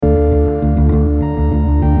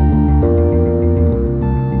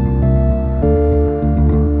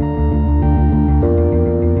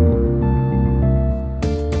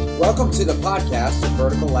Welcome to the podcast of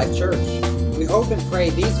Vertical Life Church. We hope and pray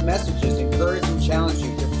these messages encourage and challenge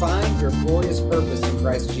you to find your glorious purpose in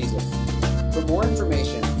Christ Jesus. For more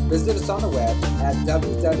information, visit us on the web at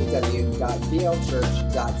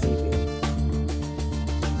www.vlchurch.tv.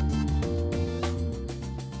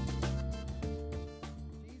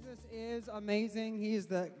 Jesus is amazing. He's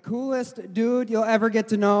the coolest dude you'll ever get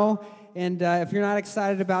to know. And if you're not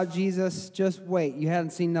excited about Jesus, just wait. You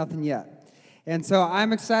haven't seen nothing yet. And so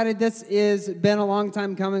I'm excited. This has been a long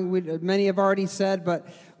time coming. Many have already said, but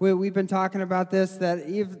we've been talking about this, that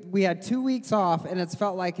we had 2 weeks off, and it's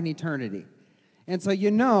felt like an eternity. And so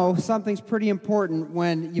you know something's pretty important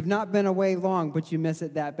when you've not been away long, but you miss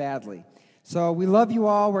it that badly. So we love you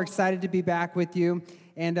all. We're excited to be back with you.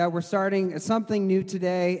 And we're starting something new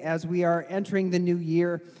today as we are entering the new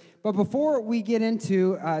year. But before we get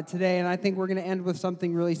into today, and I think we're going to end with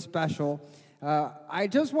something really special, I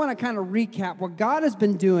just want to kind of recap what God has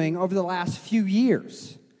been doing over the last few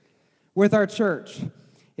years with our church.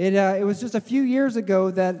 It was just a few years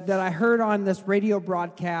ago that I heard on this radio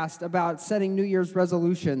broadcast about setting New Year's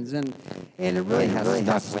resolutions, and it really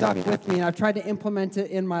has stuck with me, and I've tried to implement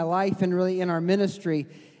it in my life and really in our ministry,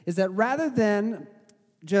 is that rather than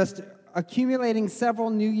just accumulating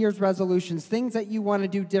several New Year's resolutions, things that you want to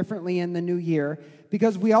do differently in the new year,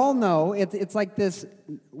 because we all know it's like this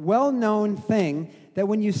well-known thing that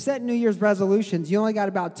when you set New Year's resolutions, you only got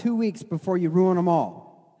about 2 weeks before you ruin them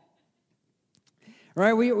all.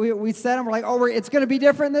 Right? We set them, we're like, it's going to be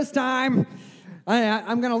different this time.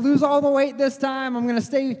 I'm going to lose all the weight this time. I'm going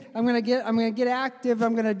to get active.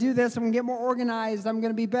 I'm going to do this. I'm going to get more organized. I'm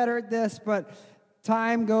going to be better at this, but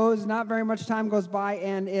not very much time goes by,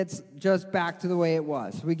 and it's just back to the way it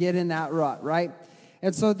was. We get in that rut, right?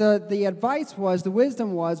 And so the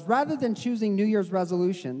wisdom was, rather than choosing New Year's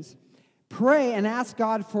resolutions, pray and ask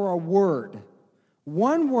God for a word.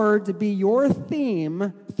 One word to be your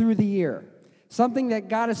theme through the year. Something that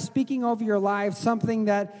God is speaking over your life, something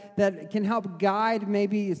that can help guide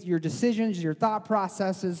maybe your decisions, your thought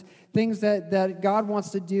processes, things that God wants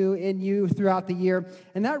to do in you throughout the year.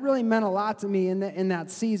 And that really meant a lot to me in that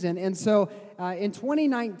season. And so in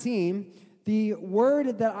 2019, the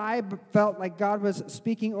word that I felt like God was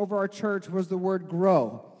speaking over our church was the word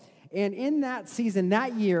grow. And in that season,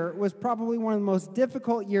 that year, was probably one of the most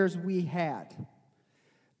difficult years we had.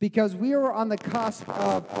 Because we were on the cusp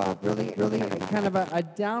of really kind of a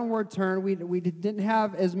downward turn. We didn't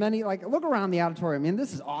have as many, look around the auditorium. I mean,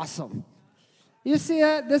 this is awesome. You see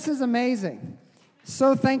it? This is amazing.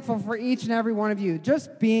 So thankful for each and every one of you.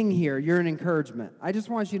 Just being here, you're an encouragement. I just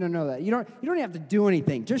want you to know that. You don't have to do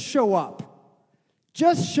anything. Just show up.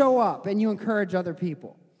 Just show up, and you encourage other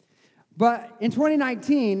people. But in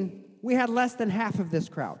 2019, we had less than half of this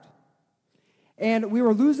crowd. And we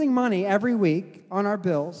were losing money every week on our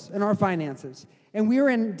bills and our finances. And we were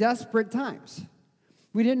in desperate times.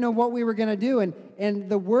 We didn't know what we were going to do. And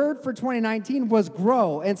the word for 2019 was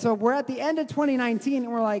grow. And so we're at the end of 2019,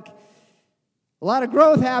 and we're like, a lot of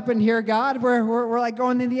growth happened here, God. We're like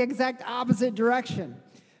going in the exact opposite direction.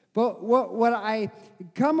 But what I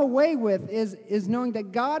come away with is knowing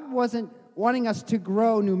that God wasn't wanting us to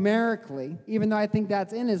grow numerically, even though I think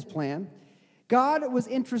that's in His plan. God was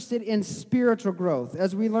interested in spiritual growth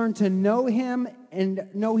as we learn to know Him and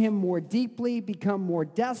know Him more deeply, become more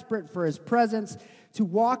desperate for His presence, to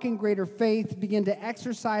walk in greater faith, begin to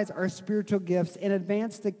exercise our spiritual gifts, and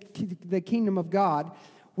advance the kingdom of God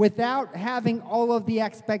without having all of the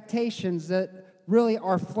expectations that really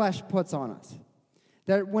our flesh puts on us.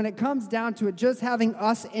 That when it comes down to it, just having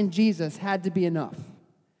us and Jesus had to be enough.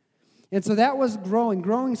 And so that was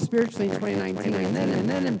growing spiritually in 2019. And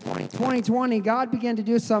then in 2020, God began to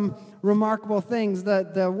do some remarkable things.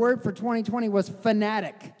 The word for 2020 was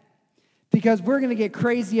fanatic, because we're going to get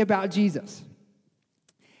crazy about Jesus.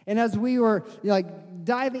 And as we were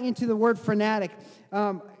diving into the word fanatic,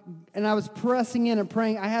 and I was pressing in and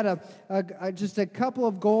praying, I had just a couple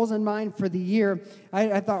of goals in mind for the year.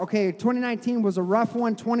 I thought, okay, 2019 was a rough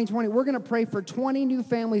one. 2020, we're going to pray for 20 new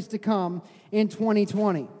families to come in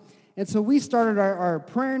 2020. And so we started our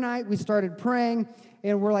prayer night. We started praying,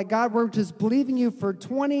 and we're like, God, we're just believing you for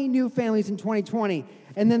 20 new families in 2020.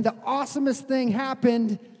 And then the awesomest thing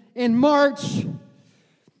happened in March.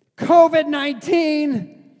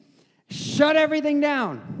 COVID-19 shut everything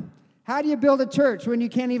down. How do you build a church when you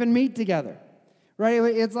can't even meet together? Right?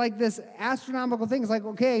 It's like this astronomical thing. It's like,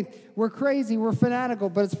 okay, we're crazy, we're fanatical,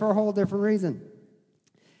 but it's for a whole different reason.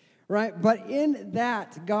 Right? But in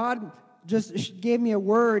that, God just gave me a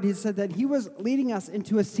word. He said that He was leading us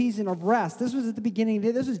into a season of rest. This was at the beginning.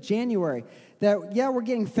 This was January. That, we're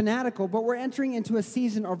getting fanatical, but we're entering into a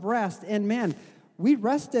season of rest. And man, we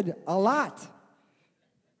rested a lot.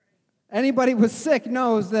 Anybody who's sick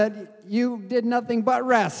knows that you did nothing but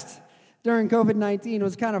rest during COVID-19. It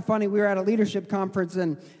was kind of funny. We were at a leadership conference,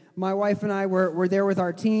 and my wife and I were there with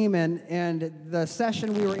our team, and the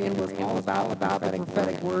session we were in was all about the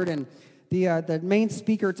prophetic word, and the main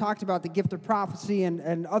speaker talked about the gift of prophecy,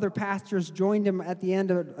 and other pastors joined him at the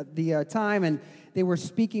end of the time, and they were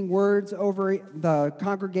speaking words over the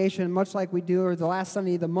congregation, much like we do the last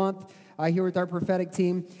Sunday of the month here with our prophetic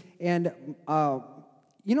team. And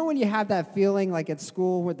you know when you have that feeling like at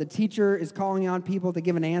school where the teacher is calling on people to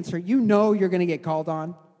give an answer, you know you're going to get called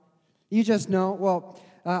on. You just know. Well,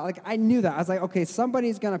 I knew that. I was like, okay,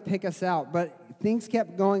 somebody's going to pick us out. But things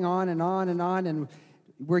kept going on and on and on, and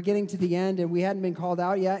we're getting to the end, and we hadn't been called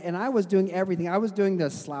out yet. And I was doing everything. I was doing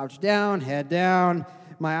the slouch down, head down,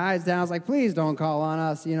 my eyes down. I was like, please don't call on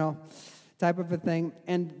us, type of a thing.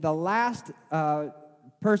 And the last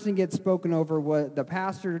person gets spoken over was the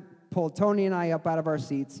pastor pulled Tony and I up out of our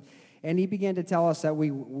seats, and he began to tell us that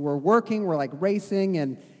we were working, we're like racing,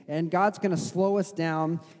 and God's going to slow us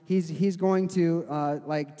down. He's going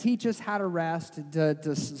to teach us how to rest,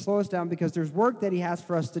 to slow us down, because there's work that he has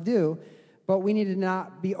for us to do, but we need to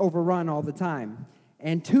not be overrun all the time.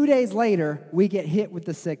 And 2 days later, we get hit with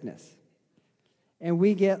the sickness, and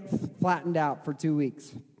we get flattened out for 2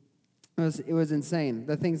 weeks. It was insane,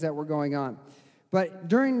 the things that were going on. But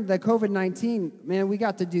during the COVID-19, man, we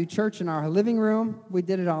got to do church in our living room. We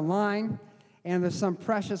did it online. And there's some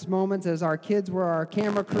precious moments as our kids were our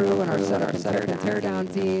camera crew and our setup and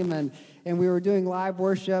teardown team. And we were doing live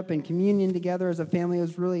worship and communion together as a family. It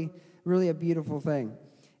was really, really a beautiful thing.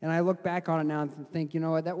 And I look back on it now and think, you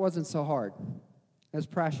know what, that wasn't so hard. It was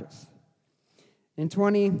precious. In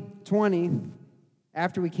 2020,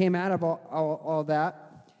 after we came out of all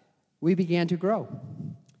that, we began to grow.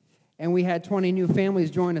 And we had 20 new families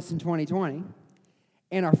join us in 2020,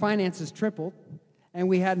 and our finances tripled, and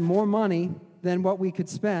we had more money than what we could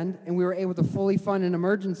spend, and we were able to fully fund an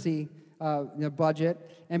emergency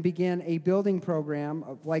budget and begin a building program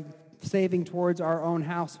of saving towards our own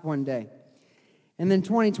house one day. And then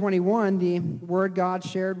 2021, the word God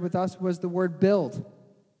shared with us was the word build.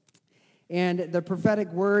 And the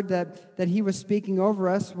prophetic word that he was speaking over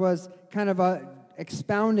us was kind of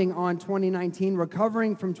expounding on 2019,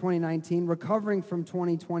 recovering from 2019, recovering from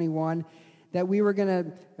 2021, that we were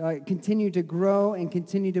going to continue to grow and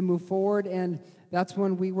continue to move forward. And that's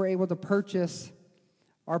when we were able to purchase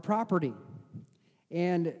our property.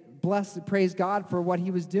 And praise God for what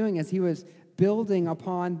he was doing as he was building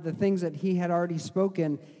upon the things that he had already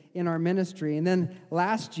spoken in our ministry. And then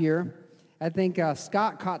last year, I think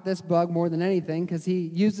Scott caught this bug more than anything, because he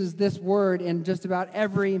uses this word in just about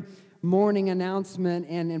every morning announcement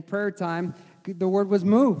and in prayer time. The word was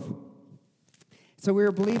move. So we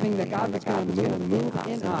were believing that God was going to move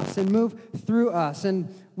in us and move through us.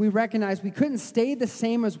 And we recognized we couldn't stay the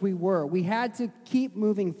same as we were. We had to keep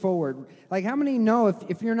moving forward. Like, how many know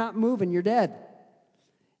if you're not moving, you're dead?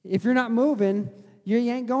 If you're not moving, you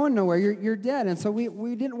ain't going nowhere. You're dead. And so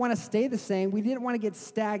we didn't want to stay the same. We didn't want to get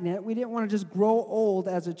stagnant. We didn't want to just grow old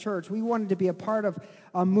as a church. We wanted to be a part of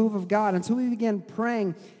a move of God. And so we began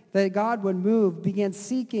praying that God would move, began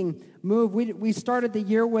seeking move. We started the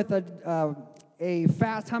year with a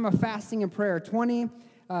time of fasting and prayer,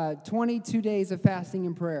 22 days of fasting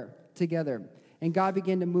and prayer together. And God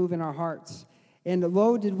began to move in our hearts. And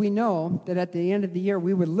lo, did we know that at the end of the year,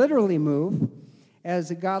 we would literally move,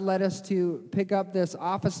 as God led us to pick up this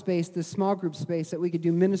office space, this small group space, that we could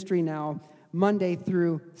do ministry now Monday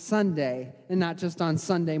through Sunday, and not just on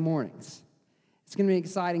Sunday mornings. It's going to be an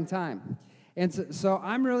exciting time. And so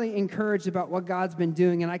I'm really encouraged about what God's been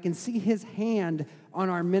doing, and I can see his hand on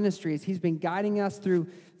our ministries. He's been guiding us through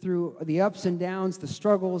the ups and downs, the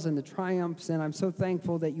struggles and the triumphs, and I'm so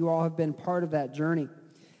thankful that you all have been part of that journey.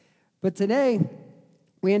 But today,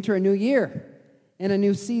 we enter a new year and a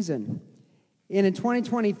new season. And in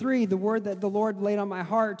 2023, the word that the Lord laid on my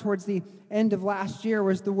heart towards the end of last year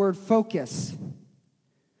was the word focus.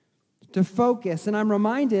 To focus. And I'm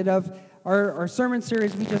reminded of our sermon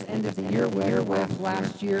series we just ended the year with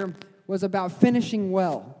last year was about finishing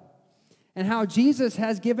well, and how Jesus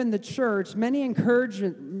has given the church many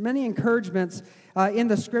encouragements in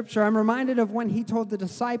the Scripture. I'm reminded of when he told the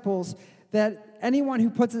disciples that anyone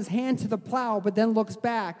who puts his hand to the plow but then looks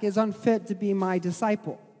back is unfit to be my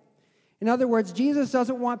disciple. In other words, Jesus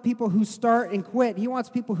doesn't want people who start and quit. He wants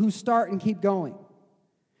people who start and keep going.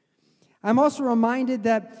 I'm also reminded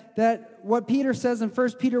that what Peter says in 1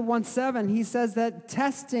 Peter 1:7, he says that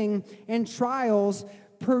testing and trials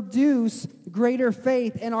produce greater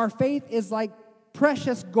faith, and our faith is like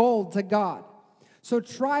precious gold to God. So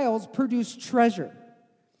trials produce treasure.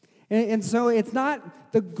 And so it's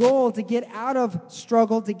not the goal to get out of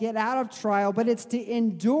struggle, to get out of trial, but it's to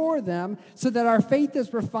endure them so that our faith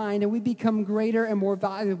is refined and we become greater and more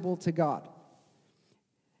valuable to God.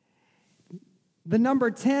 The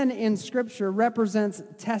number 10 in Scripture represents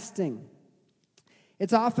testing.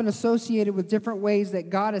 It's often associated with different ways that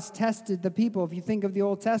God has tested the people. If you think of the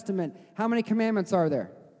Old Testament, how many commandments are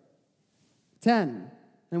there? 10.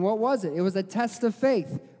 And what was it? It was a test of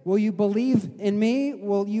faith. Will you believe in me?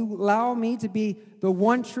 Will you allow me to be the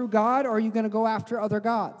one true God, or are you going to go after other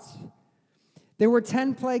gods? There were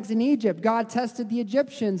 10 plagues in Egypt. God tested the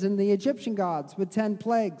Egyptians and the Egyptian gods with 10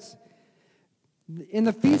 plagues. In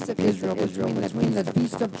the Feast of Israel, between the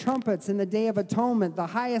Feast of Trumpets and the Day of Atonement, the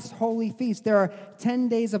highest holy feast, there are 10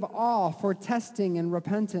 days of awe for testing and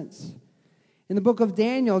repentance. In the book of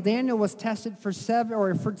Daniel, Daniel was tested for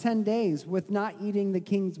 10 days with not eating the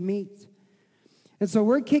king's meat. And so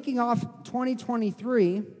we're kicking off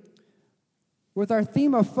 2023 with our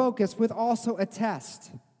theme of focus with also a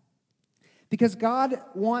test. Because God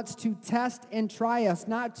wants to test and try us,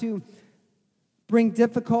 not to bring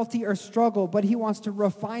difficulty or struggle, but He wants to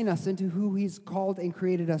refine us into who He's called and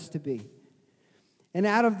created us to be. And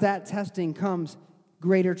out of that testing comes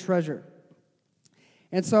greater treasure.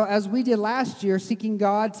 And so as we did last year, seeking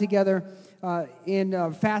God together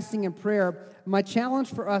in fasting and prayer, my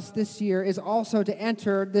challenge for us this year is also to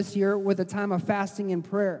enter this year with a time of fasting and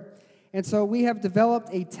prayer. And so we have developed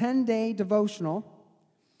a 10-day devotional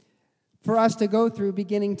for us to go through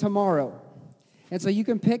beginning tomorrow. And so you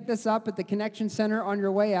can pick this up at the Connection Center on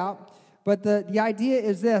your way out. But the idea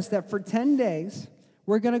is this, that for 10 days,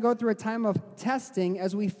 we're going to go through a time of testing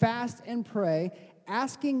as we fast and pray,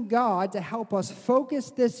 asking God to help us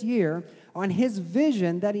focus this year on His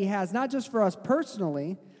vision that He has, not just for us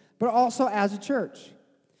personally, but also as a church.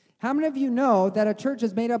 How many of you know that a church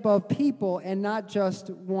is made up of people and not just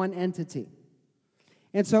one entity?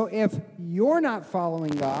 And so if you're not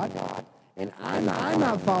following God, and I'm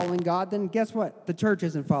not following God, then guess what? The church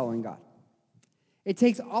isn't following God. It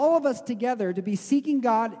takes all of us together to be seeking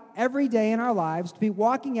God every day in our lives, to be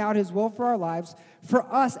walking out His will for our lives, for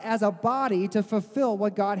us as a body to fulfill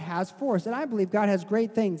what God has for us. And I believe God has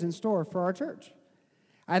great things in store for our church.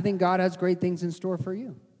 I think God has great things in store for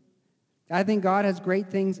you. I think God has great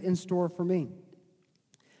things in store for me.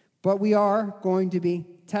 But we are going to be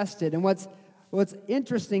tested. And what's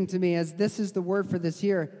interesting to me is this is the word for this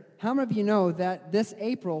year. How many of you know that this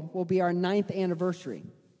April will be our 9th anniversary?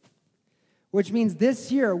 Which means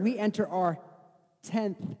this year we enter our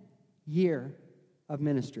 10th year of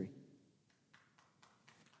ministry.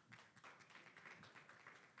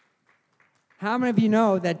 How many of you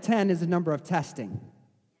know that 10 is a number of testing?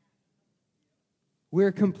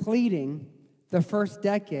 We're completing the first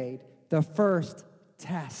decade, the first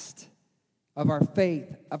test of our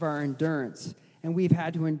faith, of our endurance. And we've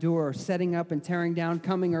had to endure setting up and tearing down,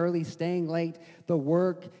 coming early, staying late, the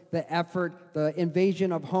work, the effort, the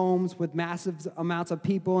invasion of homes with massive amounts of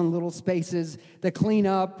people in little spaces, the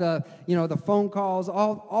cleanup, the phone calls,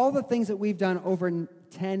 all the things that we've done over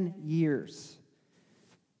 10 years.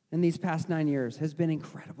 And these past 9 years has been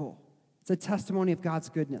incredible. It's a testimony of God's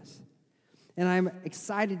goodness. And I'm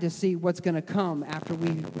excited to see what's going to come after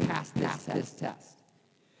we pass this test.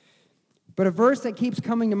 But a verse that keeps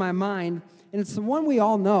coming to my mind, and it's the one we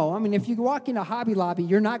all know. I mean, if you walk into Hobby Lobby,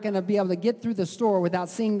 you're not going to be able to get through the store without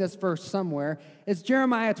seeing this verse somewhere. It's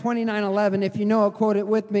Jeremiah 29:11. If you know it, quote it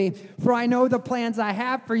with me. For I know the plans I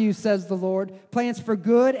have for you, says the Lord, plans for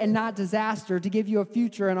good and not disaster, to give you a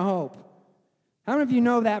future and a hope. How many of you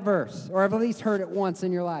know that verse, or have at least heard it once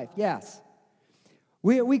in your life? Yes.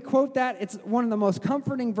 We quote that. It's one of the most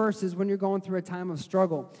comforting verses when you're going through a time of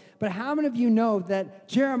struggle. But how many of you know that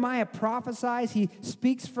Jeremiah prophesies, he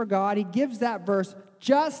speaks for God, he gives that verse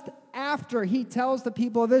just after he tells the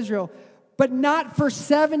people of Israel, but not for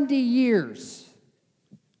 70 years.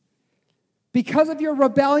 Because of your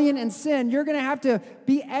rebellion and sin, you're going to have to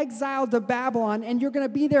be exiled to Babylon, and you're going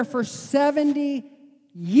to be there for 70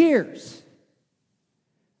 years.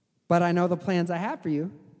 But I know the plans I have for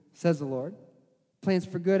you, says the Lord. Plans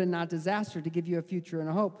for good and not disaster, to give you a future and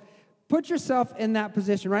a hope. Put yourself in that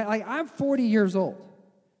position, right? Like, I'm 40 years old.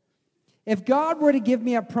 If God were to give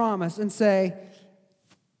me a promise and say,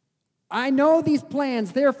 I know these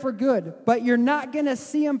plans, they're for good, but you're not going to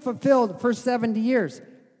see them fulfilled for 70 years,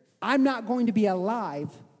 I'm not going to be alive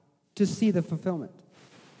to see the fulfillment.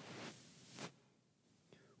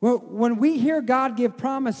 Well, when we hear God give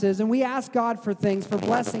promises and we ask God for things, for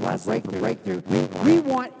blessing, for breakthrough, we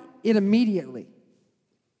want it immediately.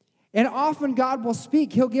 And often God will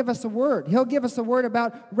speak. He'll give us a word. He'll give us a word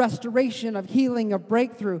about restoration, of healing, of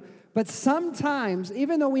breakthrough. But sometimes,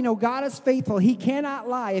 even though we know God is faithful, He cannot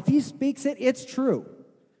lie. If He speaks it, it's true.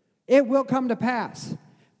 It will come to pass.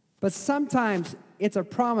 But sometimes it's a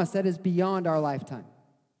promise that is beyond our lifetime.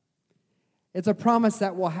 It's a promise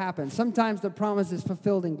that will happen. Sometimes the promise is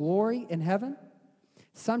fulfilled in glory in heaven.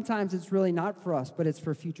 Sometimes it's really not for us, but it's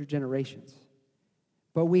for future generations.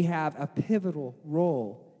 But we have a pivotal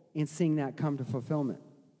role in seeing that come to fulfillment.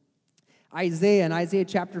 Isaiah, in Isaiah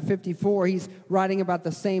chapter 54, he's writing about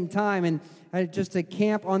the same time. And just to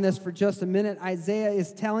camp on this for just a minute, Isaiah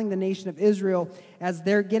is telling the nation of Israel as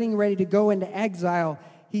they're getting ready to go into exile,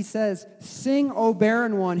 he says, "Sing, O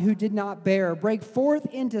barren one who did not bear. Break forth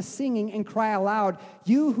into singing and cry aloud,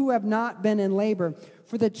 you who have not been in labor.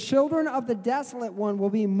 For the children of the desolate one will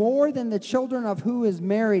be more than the children of who is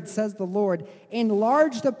married, says the Lord.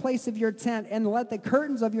 Enlarge the place of your tent, and let the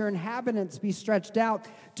curtains of your inhabitants be stretched out.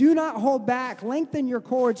 Do not hold back. Lengthen your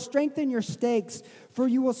cords, strengthen your stakes, for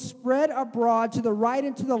you will spread abroad to the right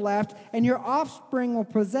and to the left, and your offspring will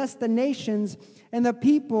possess the nations and the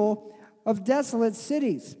people of desolate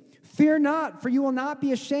cities. Fear not, for you will not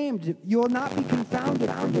be ashamed. You will not be confounded,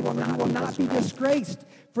 for you will not be disgraced.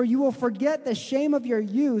 For you will forget the shame of your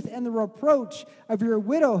youth, and the reproach of your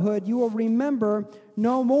widowhood you will remember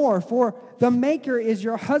no more. For the Maker is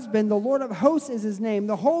your husband, the Lord of hosts is His name.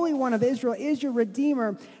 The Holy One of Israel is your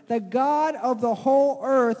Redeemer, the God of the whole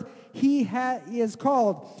earth He is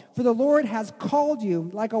called. For the Lord has called you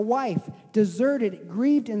like a wife, deserted,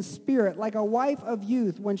 grieved in spirit, like a wife of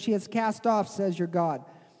youth when she is cast off, says your God."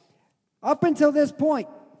 Up until this point,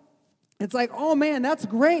 it's like, oh man, that's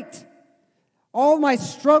great. All my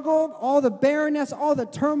struggle, all the barrenness, all the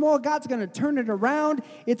turmoil, God's going to turn it around.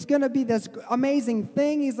 It's going to be this amazing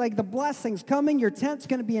thing. He's like, the blessing's coming. Your tent's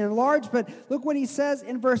going to be enlarged. But look what He says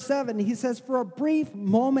in verse 7. He says, "For a brief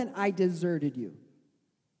moment I deserted you,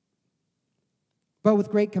 but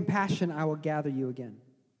with great compassion I will gather you again.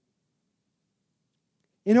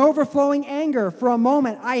 In overflowing anger, for a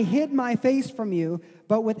moment, I hid my face from you,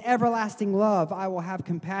 but with everlasting love, I will have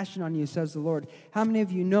compassion on you, says the Lord." How many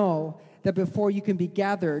of you know that before you can be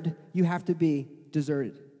gathered, you have to be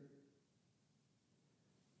deserted?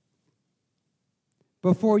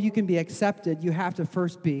 Before you can be accepted, you have to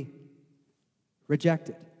first be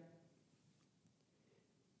rejected.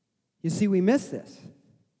 You see, we miss this.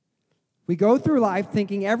 We go through life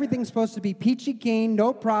thinking everything's supposed to be peachy keen,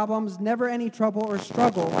 no problems, never any trouble or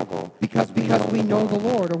struggle because we know the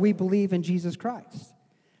Lord or we believe in Jesus Christ.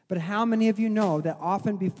 But how many of you know that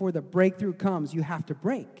often before the breakthrough comes, you have to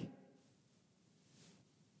break?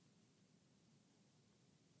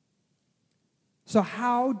 So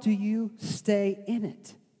how do you stay in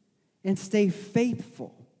it and stay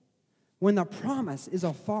faithful when the promise is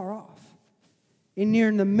afar off and you're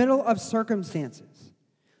in the middle of circumstances?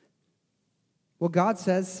 Well, God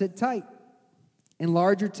says, sit tight,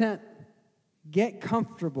 enlarge your tent, get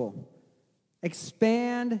comfortable,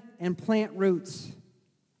 expand and plant roots.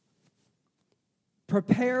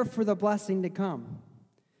 Prepare for the blessing to come.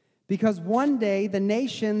 Because one day, the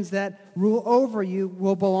nations that rule over you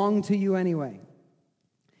will belong to you anyway.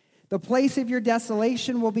 The place of your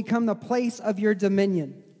desolation will become the place of your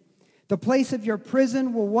dominion. The place of your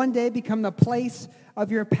prison will one day become the place of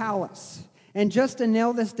your palace. And just to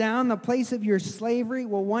nail this down, the place of your slavery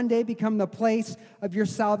will one day become the place of your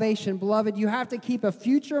salvation. Beloved, you have to keep a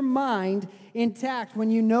future mind intact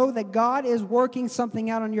when you know that God is working something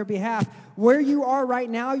out on your behalf. Where you are right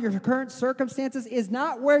now, your current circumstances, is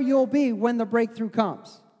not where you'll be when the breakthrough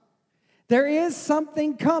comes. There is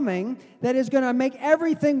something coming that is going to make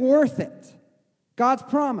everything worth it. God's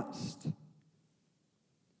promised.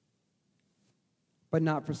 But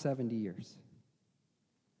not for 70 years.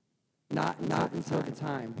 Not until the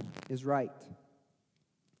time is right.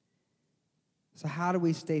 So how do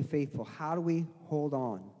we stay faithful? How do we hold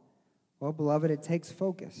on? Well, beloved, it takes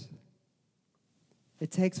focus.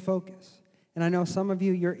 It takes focus. And I know some of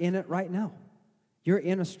you, you're in it right now. You're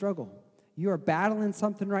in a struggle. You are battling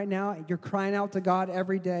something right now. You're crying out to God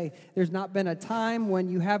every day. There's not been a time when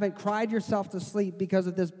you haven't cried yourself to sleep because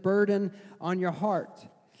of this burden on your heart.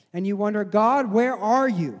 And you wonder, God, where are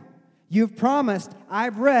you? You've promised,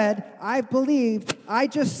 I've read, I've believed, I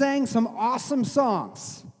just sang some awesome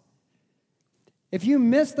songs. If you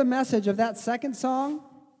missed the message of that second song,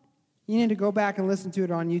 you need to go back and listen to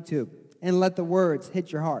it on YouTube and let the words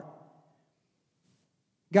hit your heart.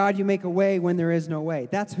 God, you make a way when there is no way.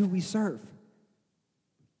 That's who we serve.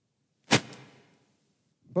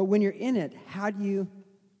 But when you're in it, how do you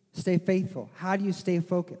stay faithful? How do you stay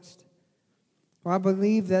focused? Well, I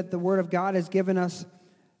believe that the Word of God has given us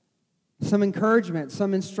some encouragement,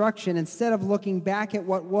 some instruction, instead of looking back at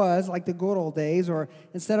what was, like the good old days, or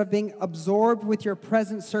instead of being absorbed with your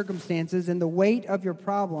present circumstances and the weight of your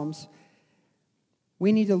problems,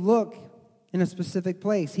 we need to look in a specific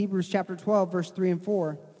place. Hebrews chapter 12, verse 3 and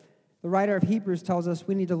 4. The writer of Hebrews tells us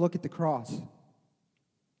we need to look at the cross.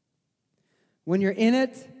 When you're in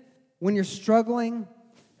it, when you're struggling,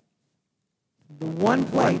 the one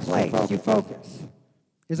place you focus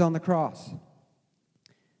is on the cross.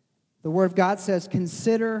 The Word of God says,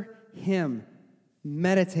 consider Him.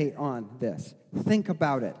 Meditate on this. Think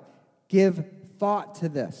about it. Give thought to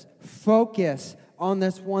this. Focus on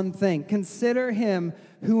this one thing. Consider Him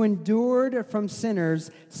who endured from sinners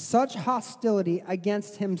such hostility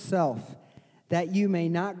against Himself, that you may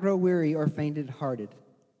not grow weary or faint-hearted.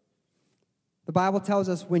 The Bible tells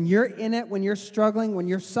us when you're in it, when you're struggling, when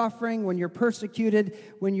you're suffering, when you're persecuted,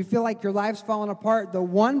 when you feel like your life's falling apart, the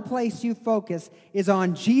one place you focus is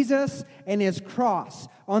on Jesus and His cross,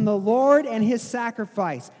 on the Lord and His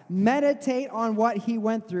sacrifice. Meditate on what He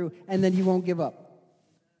went through, and then you won't give up.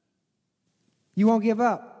 You won't give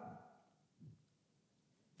up.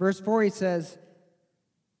 Verse 4, he says,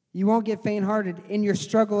 you won't get faint-hearted in your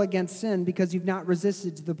struggle against sin because you've not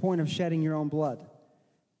resisted to the point of shedding your own blood.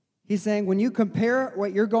 He's saying when you compare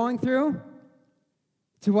what you're going through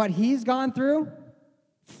to what He's gone through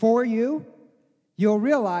for you, you'll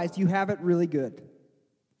realize you have it really good.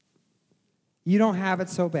 You don't have it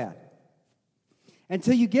so bad.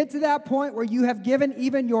 Until you get to that point where you have given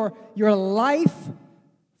even your life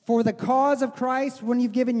for the cause of Christ, when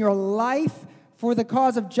you've given your life for the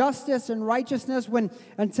cause of justice and righteousness,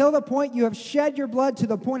 until the point you have shed your blood to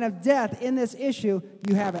the point of death in this issue,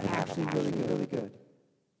 you have it actually really good.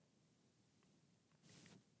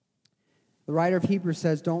 The writer of Hebrews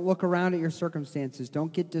says, don't look around at your circumstances.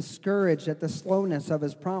 Don't get discouraged at the slowness of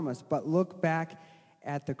His promise, but look back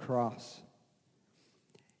at the cross.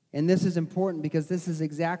 And this is important because this is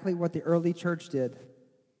exactly what the early church did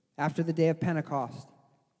after the day of Pentecost.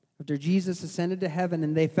 After Jesus ascended to heaven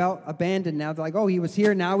and they felt abandoned now. They're like, oh, He was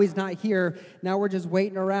here, now He's not here. Now we're just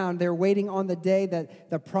waiting around. They're waiting on the day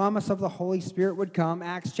that the promise of the Holy Spirit would come.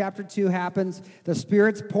 Acts chapter 2 happens. The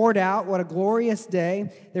Spirit's poured out. What a glorious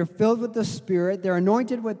day. They're filled with the Spirit. They're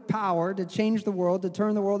anointed with power to change the world, to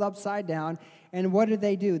turn the world upside down. And what do?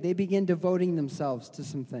 They begin devoting themselves to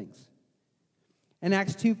some things. In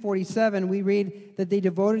Acts 2:47, we read that they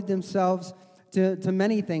devoted themselves to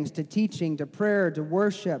many things, to teaching, to prayer, to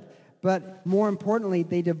worship. But more importantly,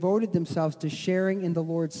 they devoted themselves to sharing in the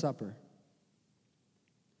Lord's Supper,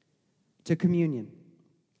 to communion.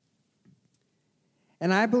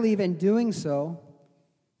 And I believe in doing so,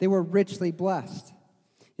 they were richly blessed.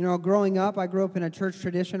 You know, growing up, I grew up in a church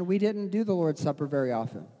tradition. We didn't do the Lord's Supper very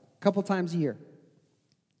often, a couple times a year.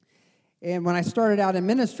 And when I started out in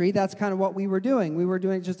ministry, that's kind of what we were doing. We were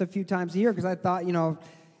doing it just a few times a year because I thought,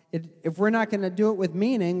 if we're not going to do it with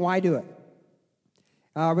meaning, why do it?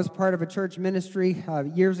 I was part of a church ministry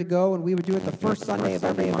years ago, and we would do it the first Sunday of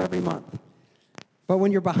every month. But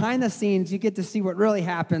when you're behind the scenes, you get to see what really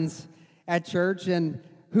happens at church and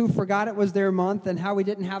who forgot it was their month and how we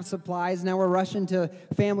didn't have supplies. Now we're rushing to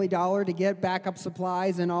Family Dollar to get backup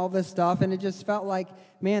supplies and all this stuff, and it just felt like,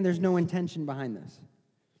 man, there's no intention behind this.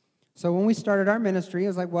 So when we started our ministry, it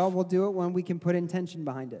was like, well, we'll do it when we can put intention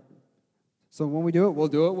behind it. So when we do it, we'll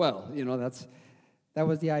do it well. That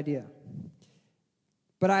was the idea.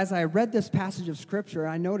 But as I read this passage of Scripture,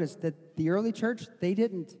 I noticed that the early church, they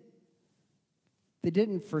didn't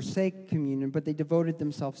forsake communion, but they devoted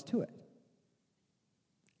themselves to it.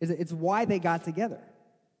 It's why they got together.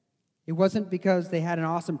 It wasn't because they had an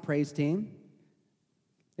awesome praise team.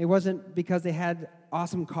 It wasn't because they had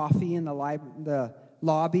awesome coffee in the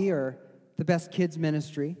lobby or the best kids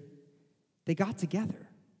ministry. They got together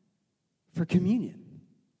for communion,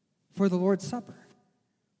 for the Lord's Supper.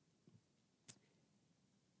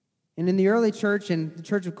 And in the early church, in the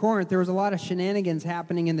Church of Corinth, there was a lot of shenanigans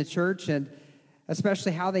happening in the church, and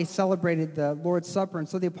especially how they celebrated the Lord's Supper. And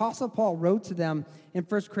so the Apostle Paul wrote to them in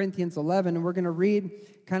 1 Corinthians 11, and we're going to read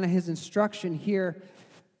kind of his instruction here,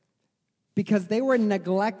 because they were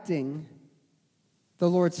neglecting the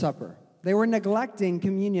Lord's Supper. They were neglecting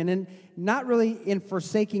communion, and not really in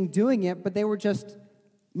forsaking doing it, but they were just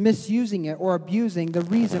misusing it or abusing the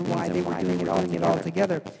reason why they were doing it all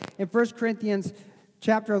together. In 1 Corinthians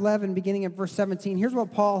chapter 11, beginning at verse 17, here's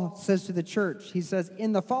what Paul says to the church. He says,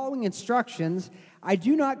 in the following instructions, I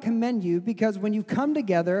do not commend you, because when you come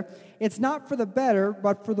together, it's not for the better,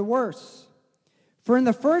 but for the worse. For in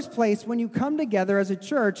the first place, when you come together as a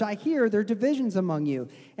church, I hear there are divisions among you,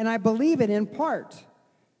 and I believe it in part.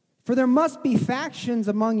 For there must be factions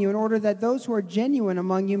among you in order that those who are genuine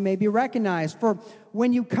among you may be recognized. For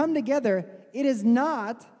when you come together, it is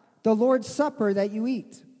not the Lord's Supper that you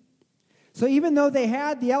eat. So even though they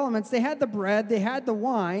had the elements, they had the bread, they had the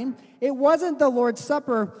wine, it wasn't the Lord's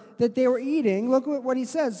Supper that they were eating. Look at what he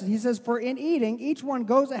says. He says, for in eating, each one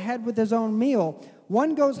goes ahead with his own meal.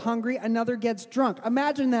 One goes hungry, another gets drunk.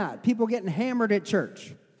 Imagine that, people getting hammered at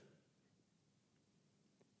church.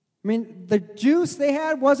 I mean, the juice they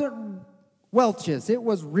had wasn't Welch's. It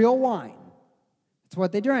was real wine. That's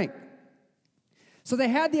what they drank. So they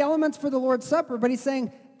had the elements for the Lord's Supper, but he's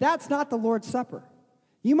saying, that's not the Lord's Supper.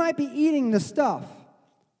 You might be eating the stuff,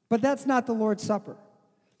 but that's not the Lord's Supper.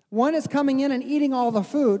 One is coming in and eating all the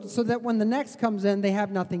food so that when the next comes in, they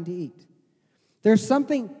have nothing to eat. There's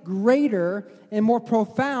something greater and more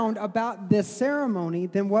profound about this ceremony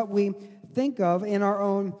than what we think of in our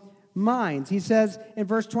own minds. He says in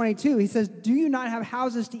verse 22, he says, do you not have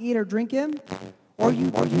houses to eat or drink in? Or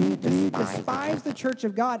you despise the church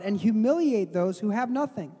of God and humiliate those who have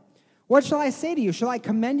nothing? What shall I say to you? Shall I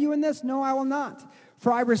commend you in this? No, I will not.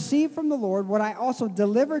 For I received from the Lord what I also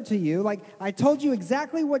delivered to you. Like I told you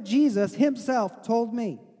exactly what Jesus himself told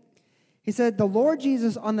me. He said, the Lord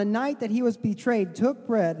Jesus, on the night that he was betrayed, took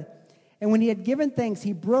bread, and when he had given thanks,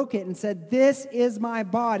 he broke it and said, this is my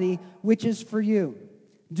body, which is for you.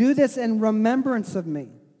 Do this in remembrance of me.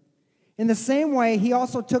 In the same way, he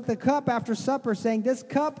also took the cup after supper, saying, this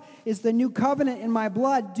cup is the new covenant in my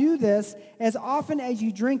blood. Do this as often as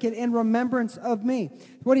you drink it in remembrance of me.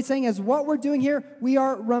 What he's saying is what we're doing here, we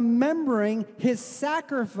are remembering his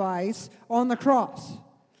sacrifice on the cross.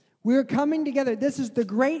 We're coming together. This is the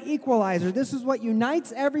great equalizer. This is what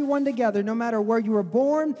unites everyone together, no matter where you were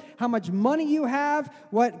born, how much money you have,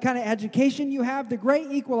 what kind of education you have. The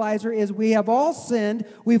great equalizer is we have all sinned.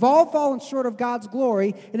 We've all fallen short of God's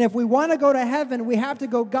glory. And if we want to go to heaven, we have to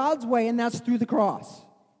go God's way, and that's through the cross.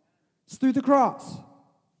 It's through the cross.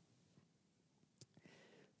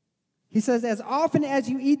 He says, as often as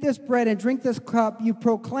you eat this bread and drink this cup, you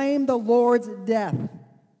proclaim the Lord's death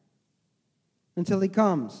until he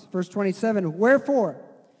comes. Verse 27, wherefore,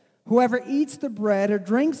 whoever eats the bread or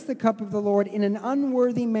drinks the cup of the Lord in an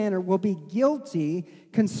unworthy manner will be guilty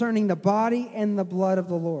concerning the body and the blood of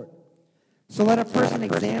the Lord. So let a person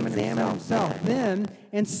examine himself then,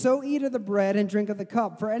 and so eat of the bread and drink of the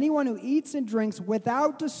cup. For anyone who eats and drinks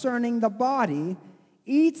without discerning the body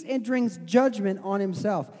eats and drinks judgment on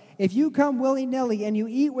himself. If you come willy-nilly and you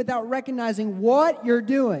eat without recognizing what you're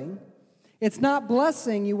doing, it's not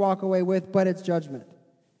blessing you walk away with, but it's judgment.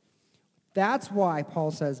 That's why Paul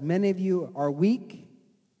says, many of you are weak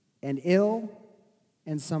and ill,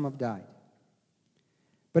 and some have died.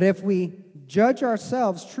 But if we judge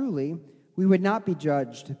ourselves truly, we would not be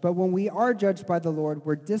judged. But when we are judged by the Lord,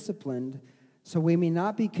 we're disciplined, so we may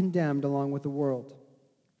not be condemned along with the world.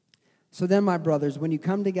 So then, my brothers, when you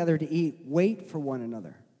come together to eat, wait for one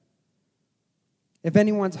another. If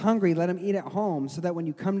anyone's hungry, let him eat at home, so that when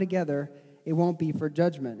you come together, it won't be for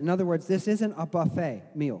judgment. In other words, this isn't a buffet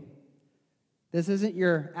meal. This isn't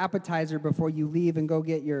your appetizer before you leave and go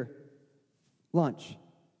get your lunch.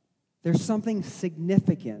 There's something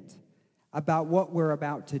significant about what we're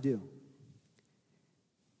about to do.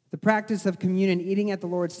 The practice of communion, eating at the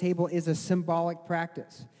Lord's table, is a symbolic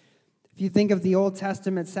practice. If you think of the Old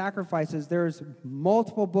Testament sacrifices, there's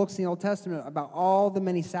multiple books in the Old Testament about all the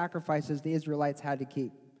many sacrifices the Israelites had to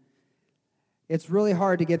keep. It's really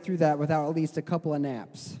hard to get through that without at least a couple of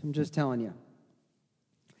naps. I'm just telling you.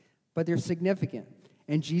 But they're significant.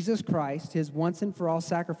 And Jesus Christ, his once and for all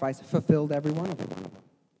sacrifice, fulfilled every one of them.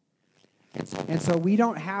 And so we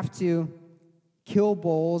don't have to kill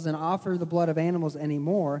bulls and offer the blood of animals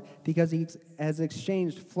anymore because he has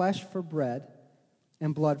exchanged flesh for bread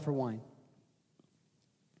and blood for wine.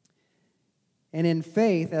 And in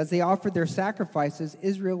faith, as they offered their sacrifices,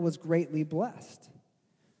 Israel was greatly blessed.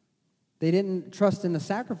 They didn't trust in the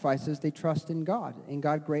sacrifices, they trust in God, and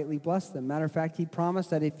God greatly blessed them. Matter of fact, he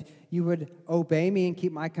promised that if you would obey me and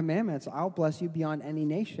keep my commandments, I'll bless you beyond any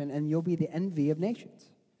nation, and you'll be the envy of nations.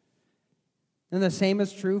 And the same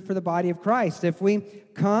is true for the body of Christ. If we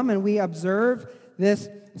come and we observe this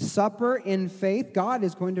supper in faith, God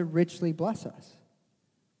is going to richly bless us,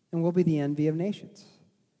 and we'll be the envy of nations.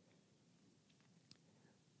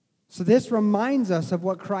 So this reminds us of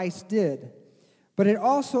what Christ did. But it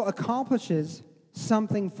also accomplishes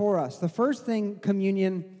something for us. The first thing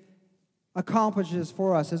communion accomplishes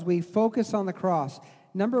for us as we focus on the cross,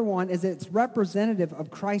 number one, is it's representative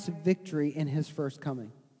of Christ's victory in his first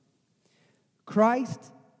coming.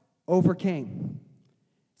 Christ overcame.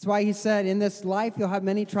 That's why he said, in this life you'll have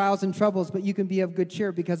many trials and troubles, but you can be of good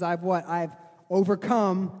cheer because I've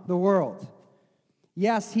overcome the world.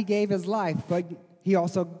 Yes, he gave his life, but he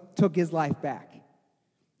also took his life back.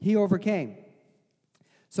 He overcame.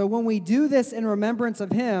 So when we do this in remembrance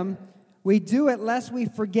of him, we do it lest we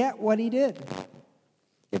forget what he did.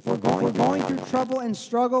 If we're going through trouble and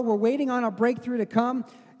struggle, we're waiting on a breakthrough to come,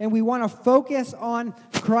 and we want to focus on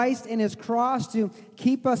Christ and his cross to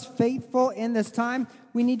keep us faithful in this time,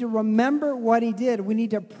 we need to remember what he did. We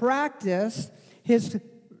need to practice his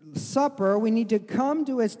supper. We need to come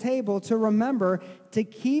to his table to remember to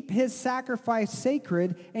keep his sacrifice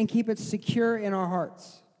sacred and keep it secure in our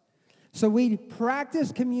hearts. So we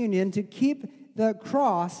practice communion to keep the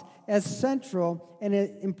cross as central and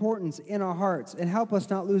importance in our hearts and help us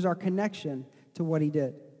not lose our connection to what he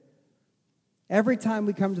did. Every time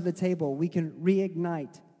we come to the table, we can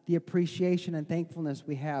reignite the appreciation and thankfulness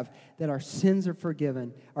we have that our sins are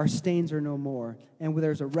forgiven, our stains are no more, and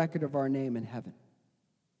there's a record of our name in heaven.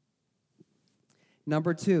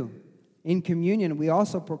 Number 2, in communion, we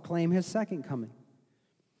also proclaim his second coming.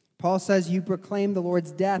 Paul says you proclaim the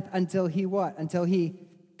Lord's death until he what? Until he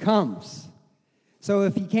comes. So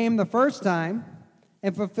if he came the first time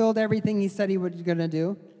and fulfilled everything he said he was going to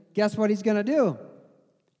do, guess what he's going to do?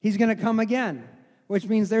 He's going to come again, which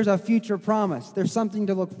means there's a future promise. There's something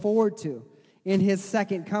to look forward to in his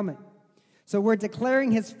second coming. So we're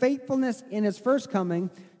declaring his faithfulness in his first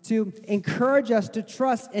coming to encourage us to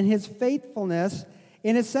trust in his faithfulness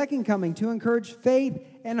in his second coming, to encourage faith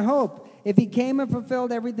and hope. If he came and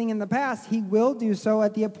fulfilled everything in the past, he will do so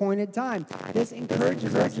at the appointed time. This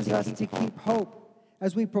encourages us to keep hope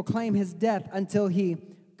as we proclaim his death until he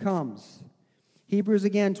comes. Hebrews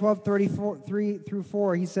again,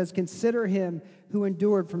 12:3-4, he says, "Consider him who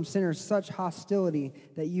endured from sinners such hostility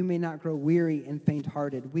that you may not grow weary and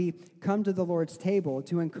faint-hearted." We come to the Lord's table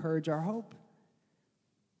to encourage our hope,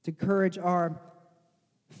 to encourage our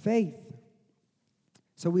faith.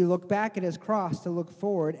 So we look back at his cross to look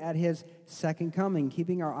forward at his second coming,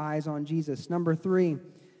 keeping our eyes on Jesus. Number 3,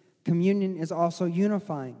 communion is also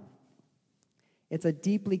unifying. It's a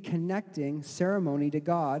deeply connecting ceremony to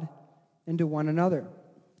God and to one another.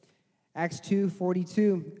 Acts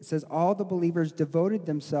 2:42 says, "All the believers devoted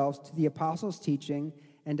themselves to the apostles' teaching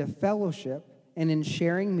and to fellowship and in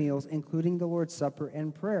sharing meals, including the Lord's Supper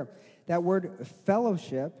and prayer." That word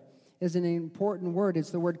fellowship is an important word.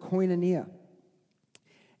 It's the word koinonia.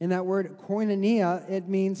 And that word koinonia, it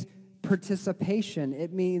means participation.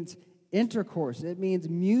 It means intercourse. It means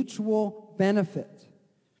mutual benefit.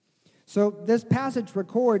 So this passage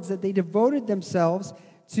records that they devoted themselves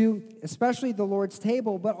to especially the Lord's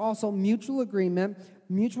table, but also mutual agreement,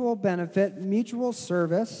 mutual benefit, mutual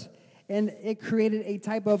service, and it created a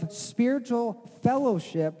type of spiritual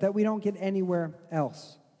fellowship that we don't get anywhere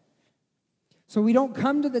else. So we don't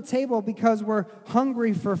come to the table because we're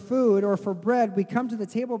hungry for food or for bread. We come to the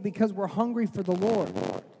table because we're hungry for the Lord.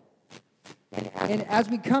 And as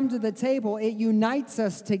we come to the table, it unites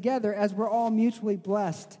us together as we're all mutually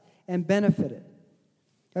blessed and benefited,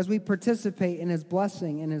 as we participate in his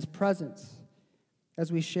blessing and his presence, as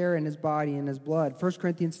we share in his body and his blood. 1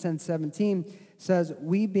 Corinthians 10:17 says,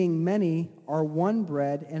 "We being many are one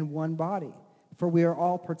bread and one body, for we are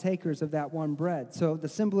all partakers of that one bread." So the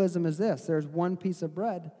symbolism is this: there's one piece of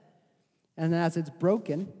bread, and as it's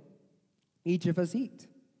broken, each of us eat.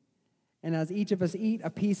 And as each of us eat a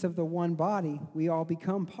piece of the one body, we all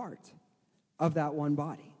become part of that one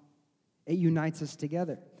body. It unites us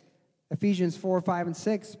together. Ephesians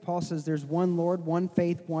 4:5-6, Paul says there's one Lord, one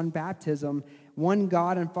faith, one baptism, one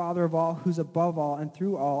God and Father of all, who's above all and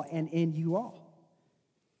through all and in you all.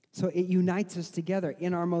 So it unites us together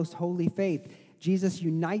in our most holy faith. Jesus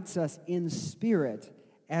unites us in spirit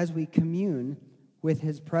as we commune with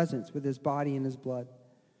his presence, with his body and his blood.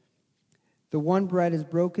 The one bread is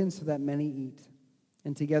broken so that many eat,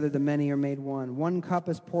 and together the many are made one. One cup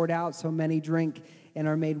is poured out so many drink and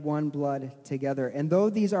are made one blood together. And though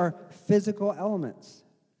these are physical elements,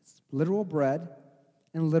 literal bread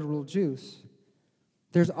and literal juice,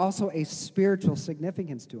 there's also a spiritual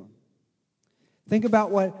significance to them. Think about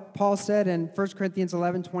what Paul said in 1 Corinthians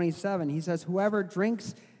 11:27. He says, "Whoever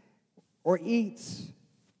drinks or eats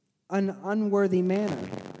an unworthy manner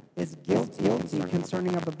is guilty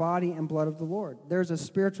concerning of the body and blood of the Lord." There's a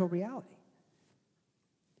spiritual reality.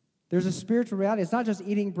 There's a spiritual reality. It's not just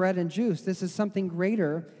eating bread and juice. This is something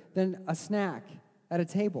greater than a snack at a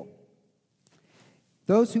table.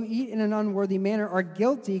 Those who eat in an unworthy manner are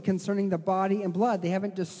guilty concerning the body and blood. They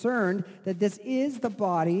haven't discerned that this is the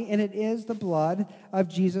body and it is the blood of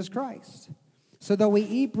Jesus Christ. So though we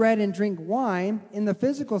eat bread and drink wine, in the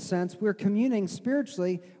physical sense, we're communing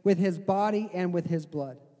spiritually with his body and with his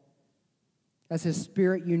blood. as his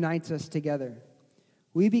Spirit unites us together.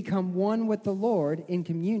 We become one with the Lord in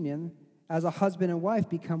communion as a husband and wife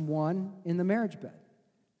become one in the marriage bed.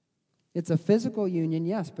 It's a physical union,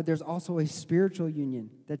 yes, but there's also a spiritual union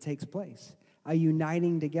that takes place, a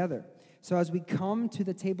uniting together. So as we come to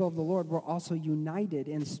the table of the Lord, we're also united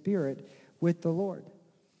in spirit with the Lord,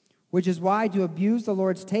 which is why to abuse the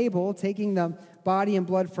Lord's table, taking the body and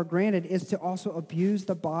blood for granted, is to also abuse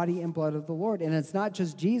the body and blood of the Lord. And it's not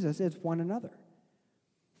just Jesus, it's one another,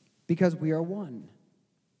 because we are one.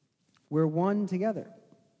 We're one together.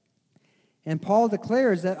 And Paul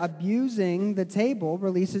declares that abusing the table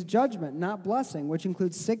releases judgment, not blessing, which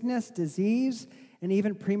includes sickness, disease, and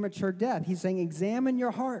even premature death. He's saying, examine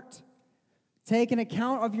your heart. Take an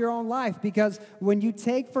account of your own life, because when you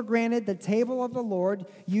take for granted the table of the Lord,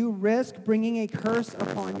 you risk bringing a curse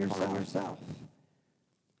upon yourself.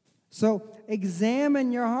 So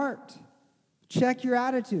examine your heart. Check your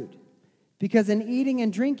attitude. Because in eating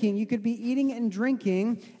and drinking, you could be eating and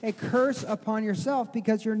drinking a curse upon yourself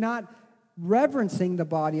because you're not reverencing the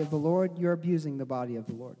body of the Lord, you're abusing the body of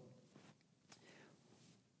the Lord.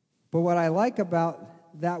 But what I like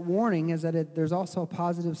about that warning is that there's also a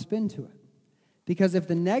positive spin to it. Because if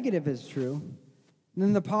the negative is true,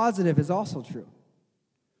 then the positive is also true.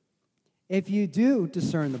 If you do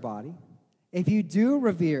discern the body, if you do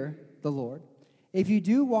revere the Lord, if you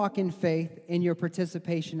do walk in faith in your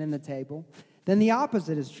participation in the table, then the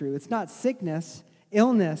opposite is true. It's not sickness,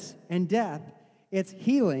 illness, and death. It's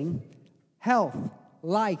healing, health,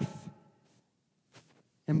 life,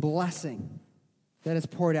 and blessing that is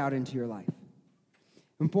poured out into your life.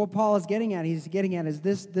 And what Paul is getting at, is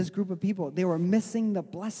this group of people, they were missing the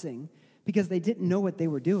blessing because they didn't know what they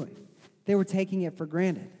were doing. They were taking it for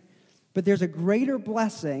granted. But there's a greater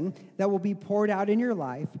blessing that will be poured out in your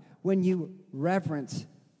life when you reverence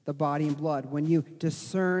the body and blood, when you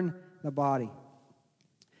discern the body.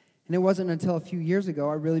 And it wasn't until a few years ago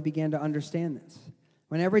I really began to understand this.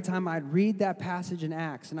 When every time I'd read that passage in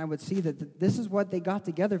Acts and I would see that this is what they got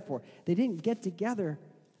together for. They didn't get together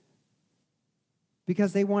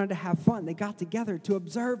because they wanted to have fun. They got together to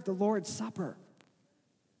observe the Lord's Supper.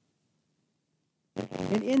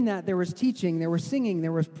 And in that, there was teaching, there was singing,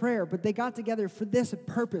 there was prayer, but they got together for this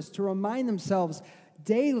purpose, to remind themselves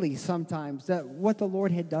daily sometimes that what the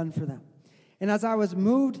Lord had done for them. And as I was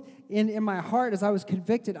moved in my heart, as I was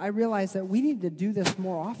convicted, I realized that we needed to do this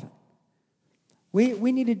more often.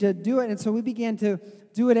 We needed to do it, and so we began to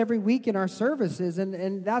do it every week in our services,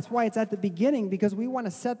 and that's why it's at the beginning, because we want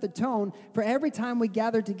to set the tone for every time we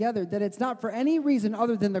gather together, that it's not for any reason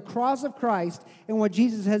other than the cross of Christ and what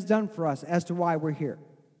Jesus has done for us as to why we're here.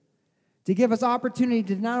 To give us opportunity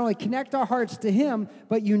to not only connect our hearts to Him,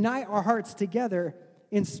 but unite our hearts together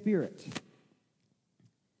in spirit.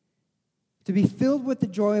 To be filled with the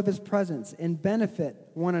joy of His presence and benefit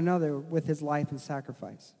one another with His life and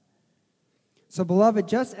sacrifice. So, beloved,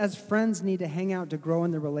 just as friends need to hang out to grow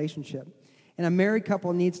in their relationship, and a married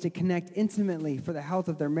couple needs to connect intimately for the health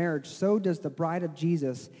of their marriage, so does the bride of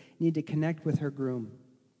Jesus need to connect with her groom.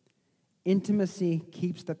 Intimacy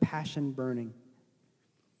keeps the passion burning.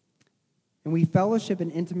 And we fellowship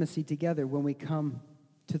in intimacy together when we come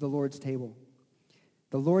to the Lord's table.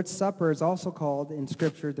 The Lord's Supper is also called in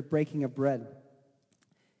Scripture the breaking of bread.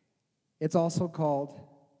 It's also called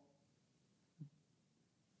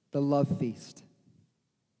the love feast.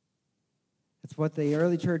 It's what the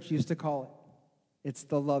early church used to call it. It's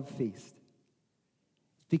the love feast.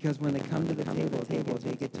 It's because when they come to the table,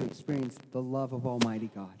 they get to experience the love of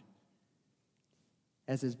Almighty God.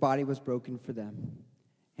 As His body was broken for them,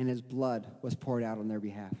 and His blood was poured out on their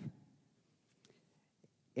behalf.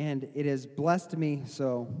 And it has blessed me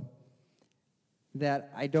so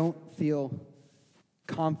that I don't feel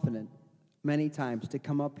confident many times to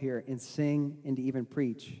come up here and sing and to even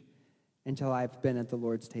preach until I've been at the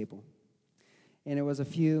Lord's table. And it was a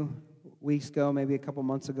few weeks ago, maybe a couple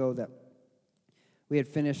months ago, that we had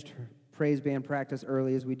finished praise band practice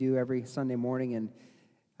early as we do every Sunday morning, and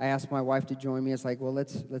I asked my wife to join me. It's like, well,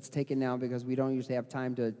 let's take it now because we don't usually have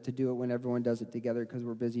time to do it when everyone does it together because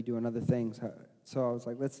we're busy doing other things. So I was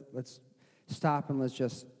like, let's stop and let's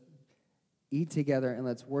just eat together and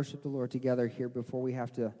let's worship the Lord together here before we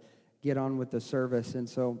have to get on with the service. And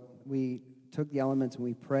so we took the elements and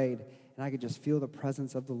we prayed, and I could just feel the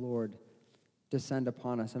presence of the Lord descend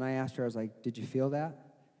upon us. And I asked her, I was like, did you feel that?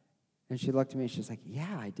 And she looked at me and she's like,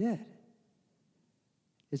 yeah, I did.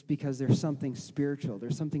 It's because there's something spiritual,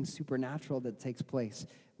 there's something supernatural that takes place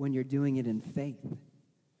when you're doing it in faith.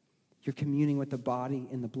 You're communing with the body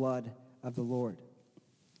and the blood of the Lord.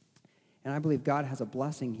 And I believe God has a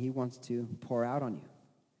blessing He wants to pour out on you.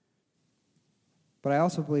 But I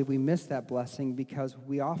also believe we miss that blessing because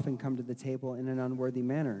we often come to the table in an unworthy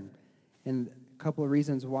manner. And a couple of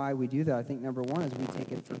reasons why we do that, I think number one is we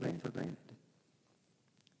take it for granted.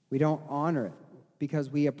 We don't honor it because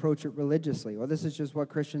we approach it religiously. Well, this is just what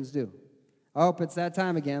Christians do. Oh, it's that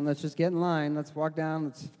time again. Let's just get in line. Let's walk down.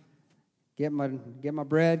 Let's get my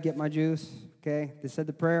bread, get my juice. Okay, they said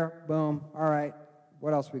the prayer. Boom. All right.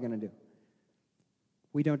 What else are we going to do?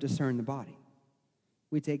 We don't discern the body.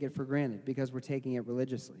 We take it for granted because we're taking it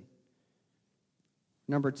religiously.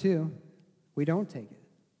 Number two, we don't take it.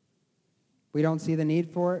 We don't see the need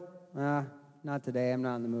for it. Not today. I'm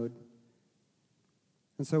not in the mood.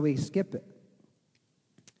 And so we skip it.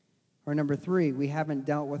 Or number three, we haven't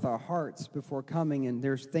dealt with our hearts before coming, and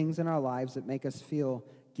there's things in our lives that make us feel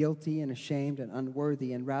guilty and ashamed and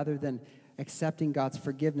unworthy, and rather than accepting God's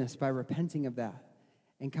forgiveness by repenting of that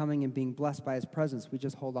and coming and being blessed by his presence, we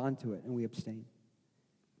just hold on to it and we abstain.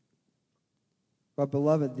 But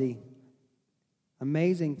beloved, the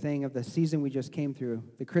amazing thing of the season we just came through,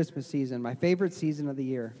 the Christmas season, my favorite season of the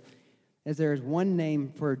year, is there is one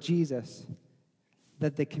name for Jesus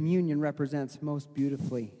that the communion represents most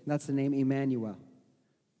beautifully, and that's the name Emmanuel.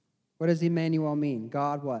 What does Emmanuel mean?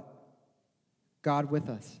 God what? God with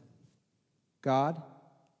us. God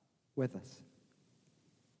with us.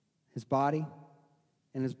 His body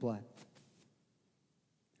and his blood.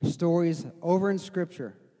 There's stories over in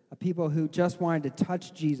Scripture of people who just wanted to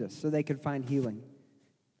touch Jesus so they could find healing.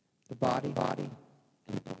 The body,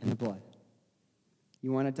 and the blood.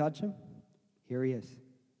 You want to touch him? Here he is.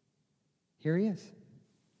 Here he is.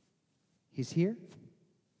 He's here,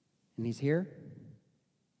 and he's here,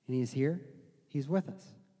 and he's here. He's with us.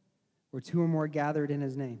 Where two or more gathered in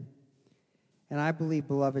his name. And I believe,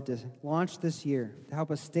 beloved, to launch this year, to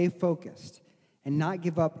help us stay focused and not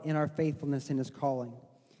give up in our faithfulness in his calling,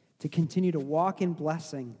 to continue to walk in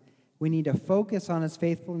blessing, we need to focus on his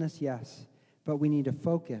faithfulness, yes, but we need to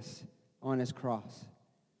focus on his cross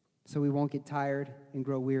so we won't get tired and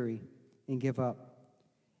grow weary and give up.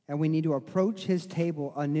 And we need to approach his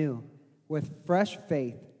table anew with fresh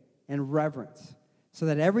faith and reverence so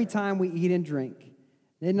that every time we eat and drink,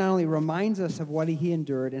 it not only reminds us of what he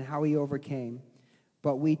endured and how he overcame,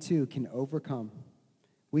 but we too can overcome.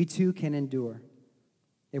 We too can endure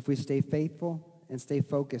if we stay faithful and stay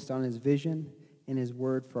focused on his vision and his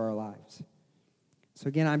word for our lives. So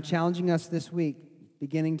again, I'm challenging us this week,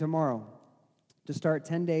 beginning tomorrow, to start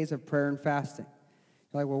 10 days of prayer and fasting.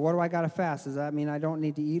 You're like, well, what do I got to fast? Does that mean I don't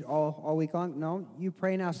need to eat all week long? No, you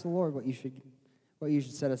pray and ask the Lord what you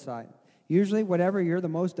should set aside. Usually, whatever you're the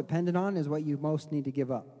most dependent on is what you most need to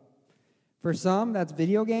give up. For some, that's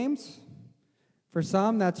video games. For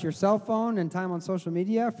some, that's your cell phone and time on social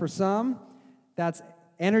media. For some, that's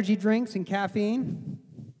energy drinks and caffeine.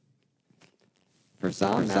 For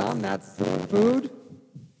some, that's food.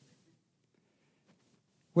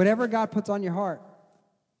 Whatever God puts on your heart,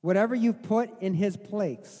 whatever you've put in his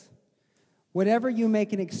place, whatever you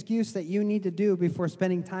make an excuse that you need to do before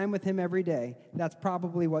spending time with him every day, that's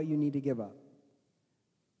probably what you need to give up.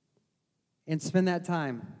 And spend that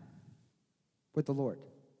time with the Lord,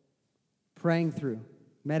 praying through,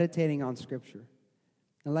 meditating on Scripture,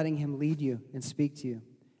 and letting him lead you and speak to you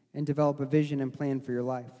and develop a vision and plan for your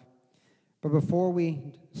life. But before we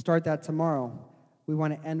start that tomorrow, we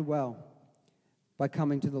want to end well by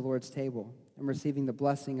coming to the Lord's table and receiving the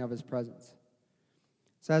blessing of his presence.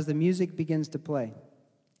 So as the music begins to play,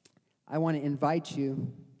 I want to invite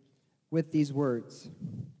you with these words.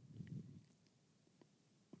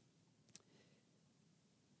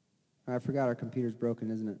 I forgot our computer's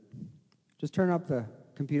broken, isn't it? Just turn up the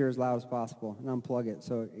computer as loud as possible and unplug it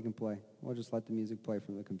so it can play. We'll just let the music play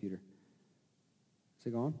from the computer. Is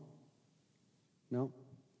it going? No?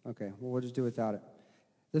 Okay, well, we'll just do without it.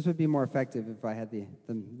 This would be more effective if I had the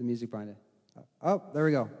music behind it. Oh, there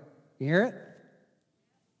we go. You hear it?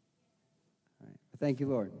 All right. Thank you,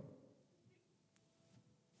 Lord.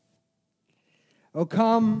 Oh,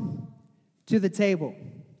 come to the table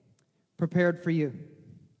prepared for you.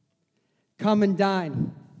 Come and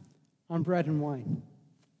dine on bread and wine.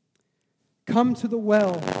 Come to the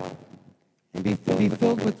well and be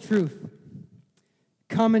filled with truth.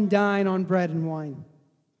 Come and dine on bread and wine.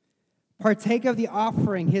 Partake of the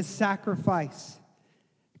offering, his sacrifice.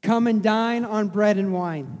 Come and dine on bread and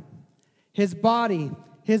wine. His body,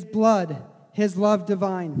 his blood, his love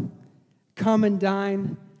divine. Come and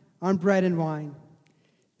dine on bread and wine.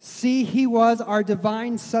 See, he was our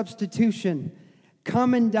divine substitution.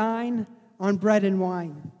 Come and dine on bread and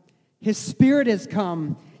wine. His Spirit has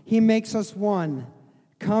come. He makes us one.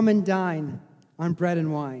 Come and dine on bread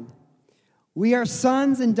and wine. We are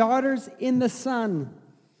sons and daughters in the Son.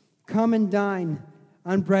 Come and dine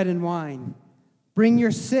on bread and wine. Bring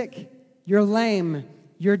your sick, your lame,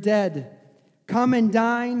 your dead. Come and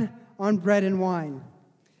dine on bread and wine.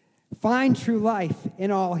 Find true life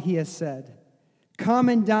in all he has said. Come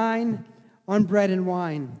and dine on bread and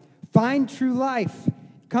wine. Find true life.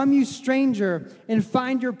 Come, you stranger, and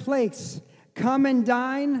find your place. Come and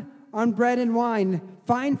dine on bread and wine.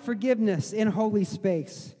 Find forgiveness in holy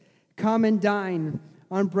space. Come and dine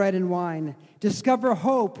on bread and wine. Discover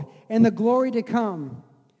hope and the glory to come.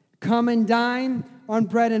 Come and dine on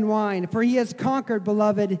bread and wine. For he has conquered,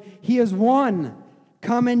 beloved. He has won.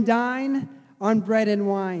 Come and dine on bread and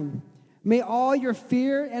wine. May all your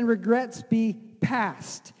fear and regrets be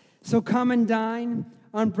past. So come and dine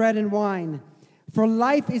on bread and wine. For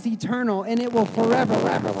life is eternal, and it will forever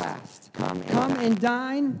last. Come and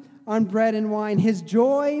dine on bread and wine. His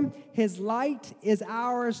joy, his light is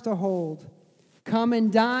ours to hold. Come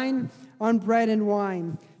and dine on bread and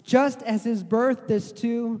wine. Just as his birth, this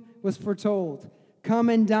too was foretold. Come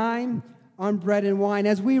and dine on bread and wine.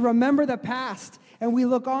 As we remember the past and we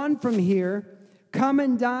look on from here, come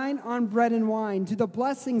and dine on bread and wine to the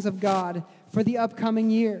blessings of God for the upcoming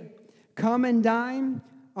year. Come and dine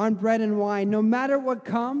on bread and wine. No matter what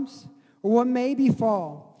comes or what may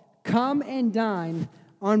befall, come and dine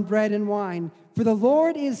on bread and wine. For the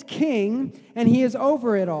Lord is king, and he is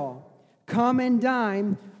over it all. Come and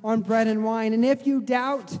dine on bread and wine. And if you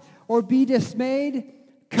doubt or be dismayed,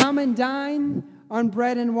 come and dine on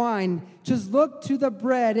bread and wine. Just look to the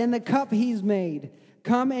bread and the cup he's made.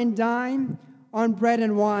 Come and dine on bread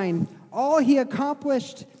and wine. All he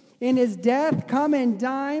accomplished in his death, come and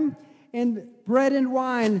dine in bread and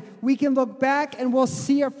wine. We can look back and we'll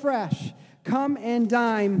see afresh. Come and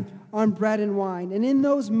dine on bread and wine. And in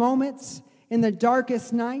those moments, in the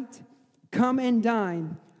darkest night, come and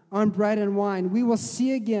dine on bread and wine. We will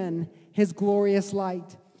see again his glorious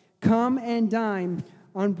light. Come and dine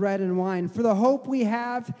on bread and wine. For the hope we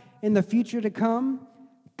have in the future to come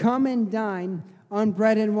and dine on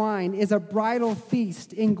bread and wine is a bridal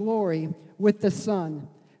feast in glory with the Son.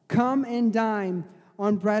 Come and dine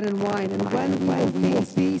on bread and wine. And when we will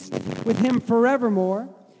feast with him forevermore,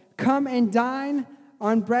 come and dine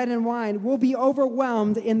on bread and wine. We'll be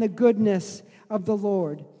overwhelmed in the goodness of the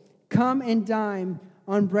Lord. Come and dine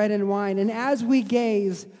on bread and wine. And as we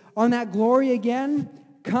gaze on that glory again,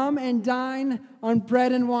 come and dine on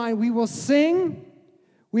bread and wine. We will sing,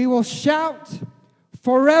 we will shout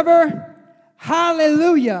forever,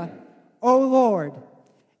 hallelujah, O Lord.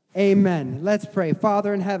 Amen. Let's pray.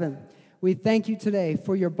 Father in heaven, we thank you today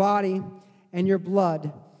for your body and your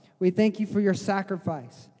blood. We thank you for your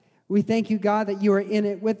sacrifice. We thank you, God, that you are in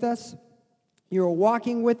it with us. You are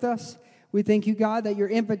walking with us. We thank you, God, that your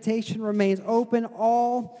invitation remains open.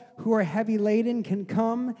 All who are heavy laden can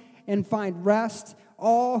come and find rest.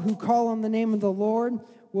 All who call on the name of the Lord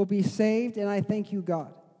will be saved. And I thank you,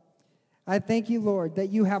 God. I thank you, Lord, that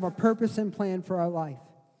you have a purpose and plan for our life.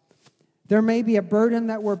 There may be a burden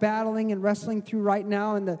that we're battling and wrestling through right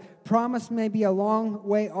now, and the promise may be a long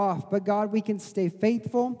way off. But God, we can stay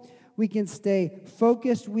faithful. We can stay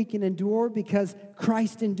focused. We can endure because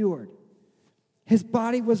Christ endured. His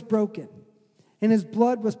body was broken, and his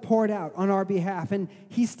blood was poured out on our behalf. And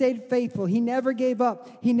he stayed faithful. He never gave up.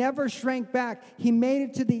 He never shrank back. He made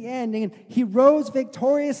it to the end, and he rose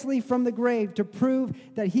victoriously from the grave to prove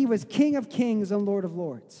that he was King of Kings and Lord of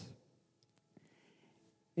Lords.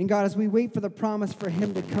 And God, as we wait for the promise for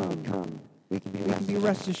him to come, we can be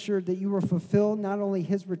rest assured that you will fulfill not only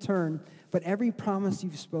his return, but every promise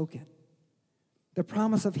you've spoken. The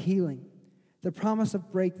promise of healing, the promise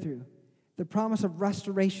of breakthrough, the promise of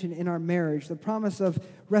restoration in our marriage, the promise of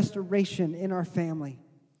restoration in our family,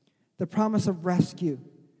 the promise of rescue,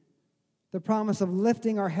 the promise of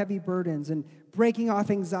lifting our heavy burdens and breaking off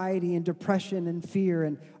anxiety and depression and fear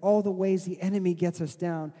and all the ways the enemy gets us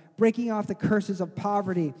down, breaking off the curses of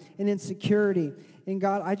poverty and insecurity. And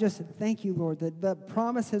God, I just thank you, Lord, that the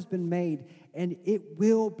promise has been made and it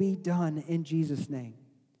will be done in Jesus' name.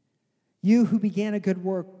 You who began a good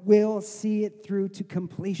work will see it through to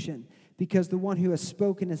completion because the one who has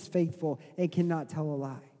spoken is faithful and cannot tell a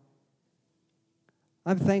lie.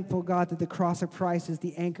 I'm thankful, God, that the cross of Christ is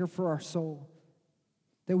the anchor for our soul,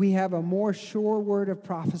 that we have a more sure word of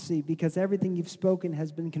prophecy because everything you've spoken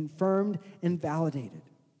has been confirmed and validated.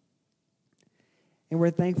 And we're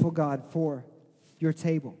thankful, God, for your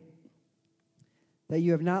table, that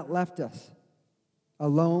you have not left us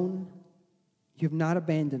alone, you have not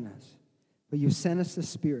abandoned us, but you sent us the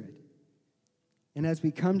Spirit. And as we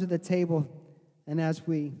come to the table and as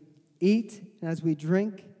we eat and as we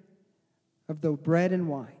drink of the bread and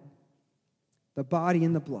wine, the body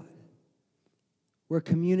and the blood, we're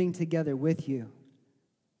communing together with you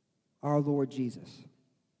our Lord Jesus.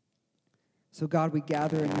 So God, we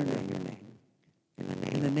gather in your name.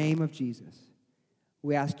 In the name of Jesus,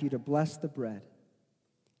 we ask you to bless the bread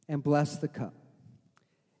and bless the cup,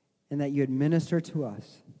 and that you administer to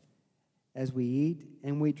us as we eat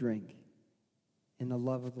and we drink in the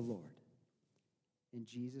love of the Lord. In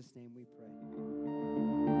Jesus' name we pray.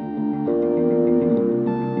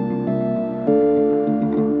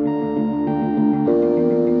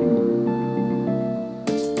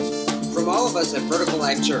 From all of us at Vertical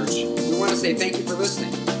Life Church, we want to say thank you for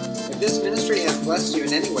listening. If this ministry has blessed you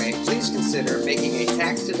in any way, please consider making a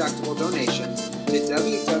tax-deductible donation to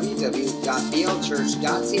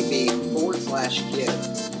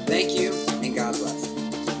www.blchurch.tv/give. Thank you, and God bless.